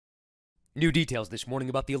New details this morning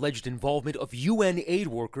about the alleged involvement of UN aid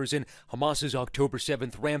workers in Hamas's October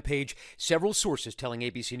 7th rampage. Several sources telling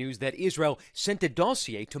ABC News that Israel sent a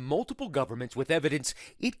dossier to multiple governments with evidence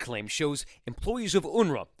it claims shows employees of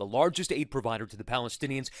UNRWA, the largest aid provider to the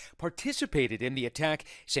Palestinians, participated in the attack,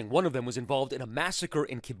 saying one of them was involved in a massacre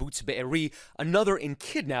in Kibbutz Be'eri, another in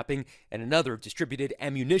kidnapping, and another distributed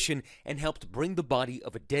ammunition and helped bring the body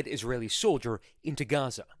of a dead Israeli soldier into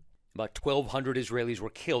Gaza. About 1,200 Israelis were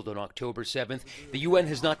killed on October 7th. The UN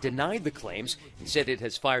has not denied the claims and said it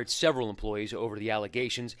has fired several employees over the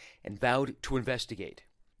allegations and vowed to investigate.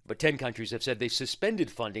 But 10 countries have said they suspended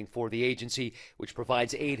funding for the agency, which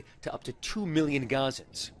provides aid to up to 2 million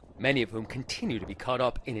Gazans, many of whom continue to be caught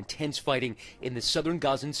up in intense fighting in the southern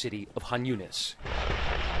Gazan city of Khan Yunis.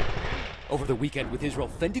 Over the weekend, with Israel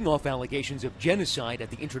fending off allegations of genocide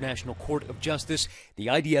at the International Court of Justice, the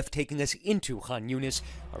IDF taking us into Khan Yunis.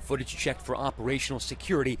 Our footage checked for operational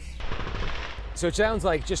security. So it sounds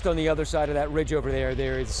like just on the other side of that ridge over there,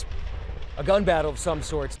 there is a gun battle of some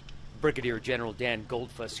sort. Brigadier General Dan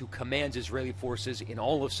Goldfuss, who commands Israeli forces in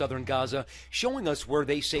all of southern Gaza, showing us where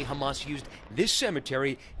they say Hamas used this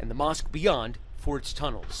cemetery and the mosque beyond for its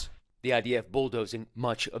tunnels. The IDF bulldozing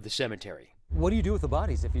much of the cemetery. What do you do with the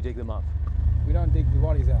bodies if you dig them up? We don't dig the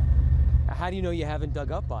bodies out. How do you know you haven't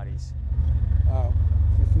dug up bodies?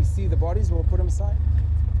 If we see the bodies, we'll put them aside.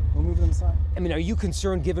 We'll move them aside. I mean, are you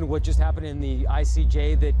concerned, given what just happened in the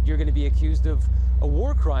ICJ, that you're going to be accused of a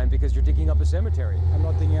war crime because you're digging up a cemetery? I'm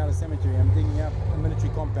not digging out a cemetery. I'm digging up a military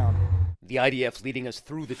compound. The IDF leading us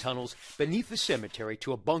through the tunnels beneath the cemetery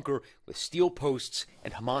to a bunker with steel posts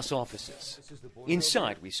and Hamas offices.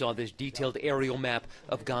 Inside, we saw this detailed aerial map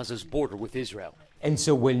of Gaza's border with Israel. And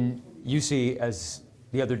so when you see, as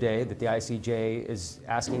the other day, that the ICJ is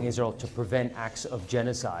asking Israel to prevent acts of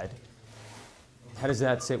genocide, how does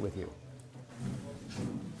that sit with you?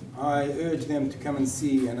 I urge them to come and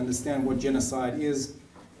see and understand what genocide is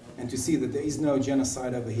and to see that there is no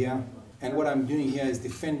genocide over here. And what I'm doing here is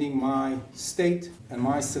defending my state and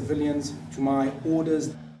my civilians to my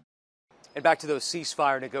orders. And back to those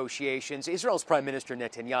ceasefire negotiations, Israel's Prime Minister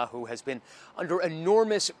Netanyahu has been under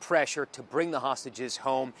enormous pressure to bring the hostages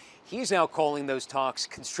home. He's now calling those talks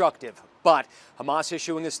constructive. But Hamas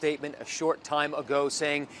issuing a statement a short time ago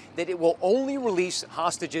saying that it will only release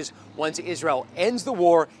hostages once Israel ends the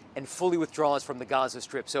war and fully withdraws from the Gaza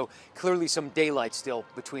Strip. So clearly some daylight still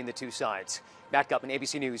between the two sides. Back up in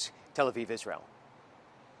ABC News, Tel Aviv, Israel.